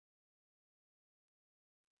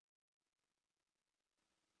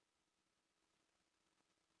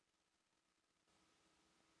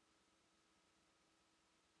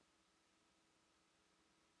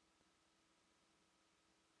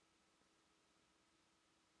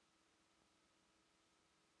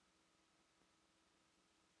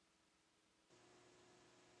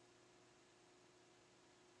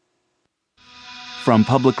From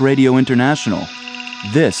Public Radio International,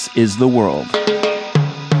 this is The World.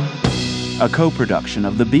 A co-production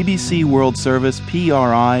of the BBC World Service,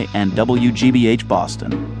 PRI, and WGBH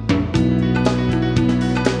Boston.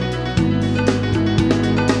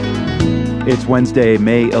 It's Wednesday,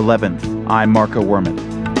 May 11th. I'm Marco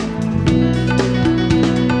Werman.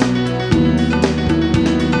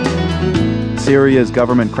 Syria's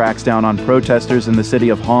government cracks down on protesters in the city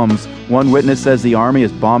of Homs. One witness says the army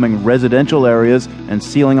is bombing residential areas and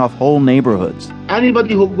sealing off whole neighborhoods.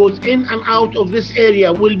 Anybody who goes in and out of this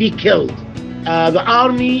area will be killed. The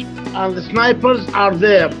army and the snipers are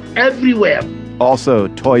there everywhere. Also,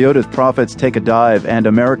 Toyota's profits take a dive, and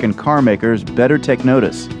American car makers better take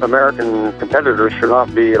notice. American competitors should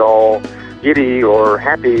not be at all giddy or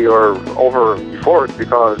happy or over euphoric,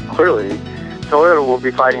 because clearly Toyota will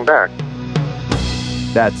be fighting back.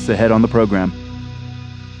 That's ahead on the program.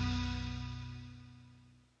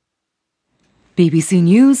 BBC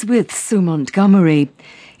News with Sue Montgomery.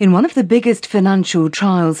 In one of the biggest financial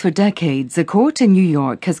trials for decades, a court in New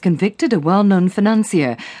York has convicted a well-known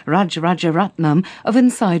financier, Raj Rajaratnam, of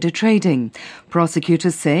insider trading.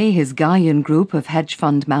 Prosecutors say his Ghanaian group of hedge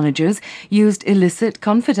fund managers used illicit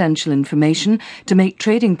confidential information to make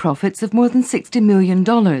trading profits of more than $60 million.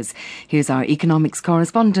 Here's our economics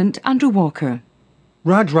correspondent, Andrew Walker.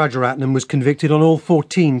 Raj Rajaratnam was convicted on all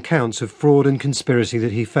 14 counts of fraud and conspiracy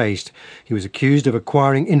that he faced. He was accused of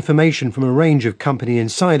acquiring information from a range of company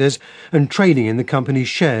insiders and trading in the company's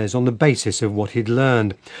shares on the basis of what he'd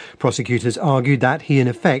learned. Prosecutors argued that he in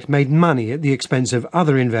effect made money at the expense of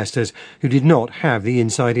other investors who did not have the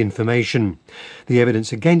inside information. The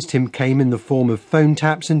evidence against him came in the form of phone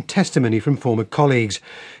taps and testimony from former colleagues.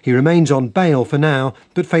 He remains on bail for now,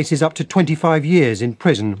 but faces up to 25 years in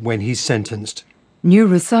prison when he's sentenced. New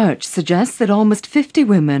research suggests that almost 50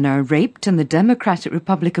 women are raped in the Democratic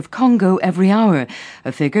Republic of Congo every hour,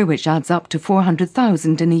 a figure which adds up to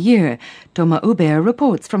 400,000 in a year. Thomas Hubert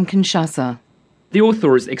reports from Kinshasa. The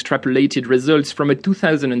authors extrapolated results from a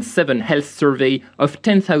 2007 health survey of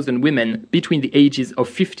 10,000 women between the ages of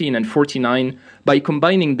 15 and 49 by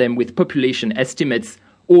combining them with population estimates,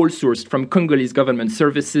 all sourced from Congolese government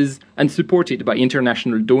services and supported by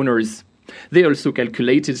international donors. They also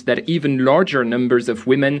calculated that even larger numbers of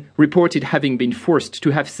women reported having been forced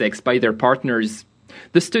to have sex by their partners.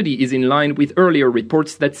 The study is in line with earlier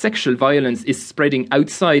reports that sexual violence is spreading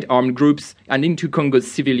outside armed groups and into Congo's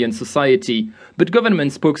civilian society. But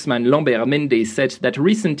government spokesman Lambert Mende said that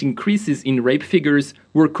recent increases in rape figures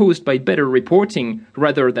were caused by better reporting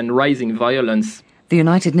rather than rising violence. The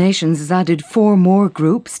United Nations has added 4 more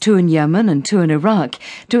groups, 2 in Yemen and 2 in Iraq,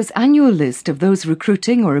 to its annual list of those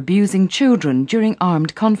recruiting or abusing children during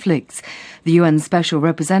armed conflicts. The UN Special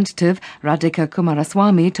Representative, Radhika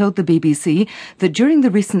Kumaraswamy, told the BBC that during the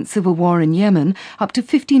recent civil war in Yemen, up to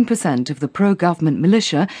 15% of the pro-government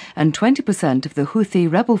militia and 20% of the Houthi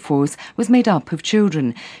rebel force was made up of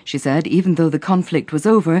children. She said even though the conflict was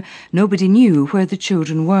over, nobody knew where the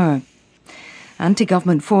children were.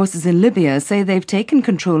 Anti-government forces in Libya say they've taken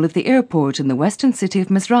control of the airport in the western city of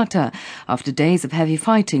Misrata after days of heavy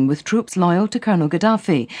fighting with troops loyal to Colonel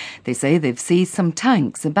Gaddafi. They say they've seized some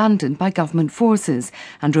tanks abandoned by government forces.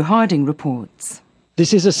 Andrew Harding reports.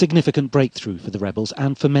 This is a significant breakthrough for the rebels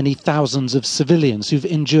and for many thousands of civilians who've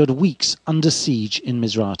endured weeks under siege in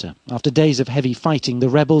Misrata. After days of heavy fighting, the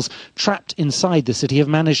rebels trapped inside the city have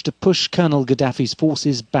managed to push Colonel Gaddafi's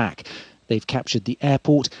forces back. They've captured the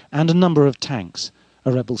airport and a number of tanks.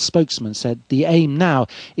 A rebel spokesman said the aim now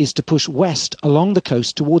is to push west along the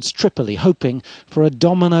coast towards Tripoli, hoping for a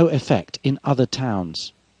domino effect in other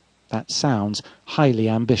towns. That sounds highly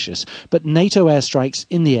ambitious, but NATO airstrikes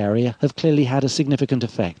in the area have clearly had a significant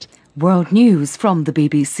effect. World News from the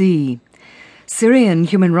BBC. Syrian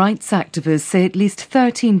human rights activists say at least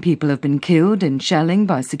 13 people have been killed in shelling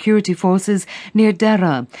by security forces near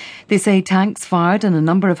Deraa. They say tanks fired on a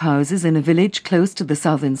number of houses in a village close to the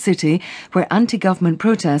southern city where anti-government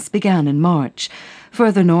protests began in March.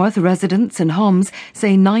 Further north, residents in Homs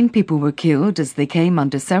say 9 people were killed as they came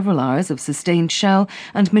under several hours of sustained shell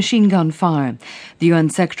and machine gun fire. The UN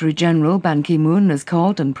Secretary-General Ban Ki-moon has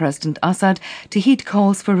called on President Assad to heed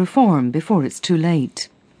calls for reform before it's too late.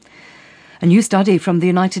 A new study from the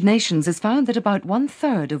United Nations has found that about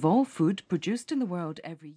 1/3 of all food produced in the world every year